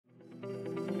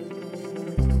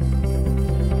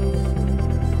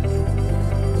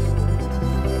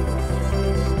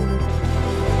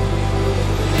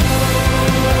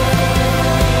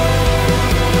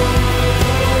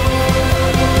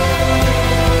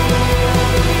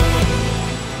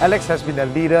Alex has been a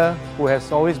leader who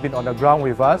has always been on the ground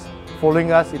with us,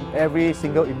 following us in every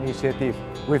single initiative.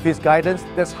 With his guidance,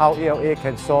 that's how ALA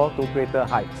can soar to greater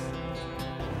heights.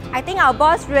 I think our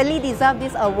boss really deserves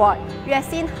this award. We have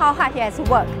seen how hard he has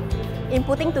worked in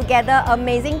putting together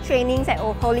amazing trainings and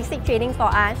holistic trainings for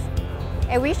us.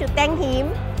 And we should thank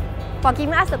him for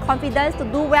giving us the confidence to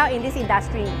do well in this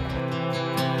industry.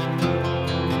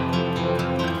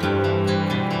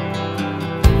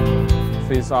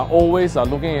 He's always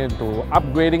looking into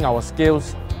upgrading our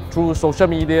skills through social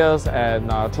medias and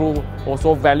through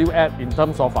also value add in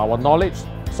terms of our knowledge,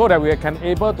 so that we can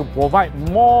able to provide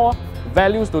more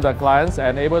values to the clients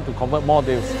and able to convert more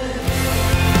deals.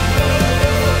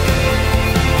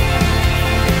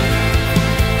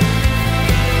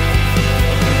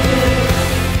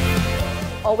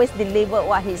 Always deliver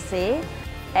what he say,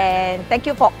 and thank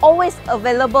you for always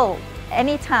available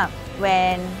anytime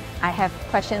when I have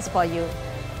questions for you.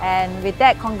 And with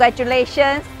that,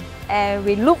 congratulations, and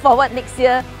we look forward next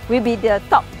year we'll be the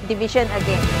top division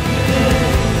again.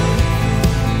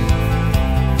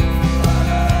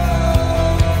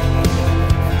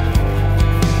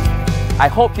 I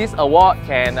hope this award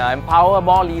can empower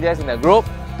more leaders in the group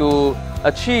to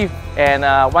achieve and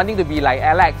wanting to be like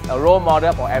Alex, a role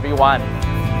model for everyone.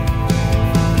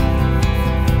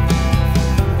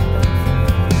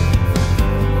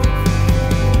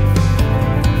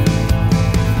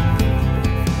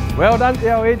 Well done,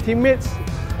 ALA teammates.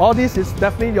 All this is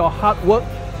definitely your hard work.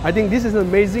 I think this is an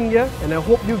amazing year, and I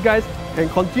hope you guys can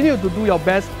continue to do your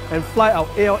best and fly our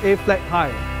ALA flag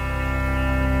high.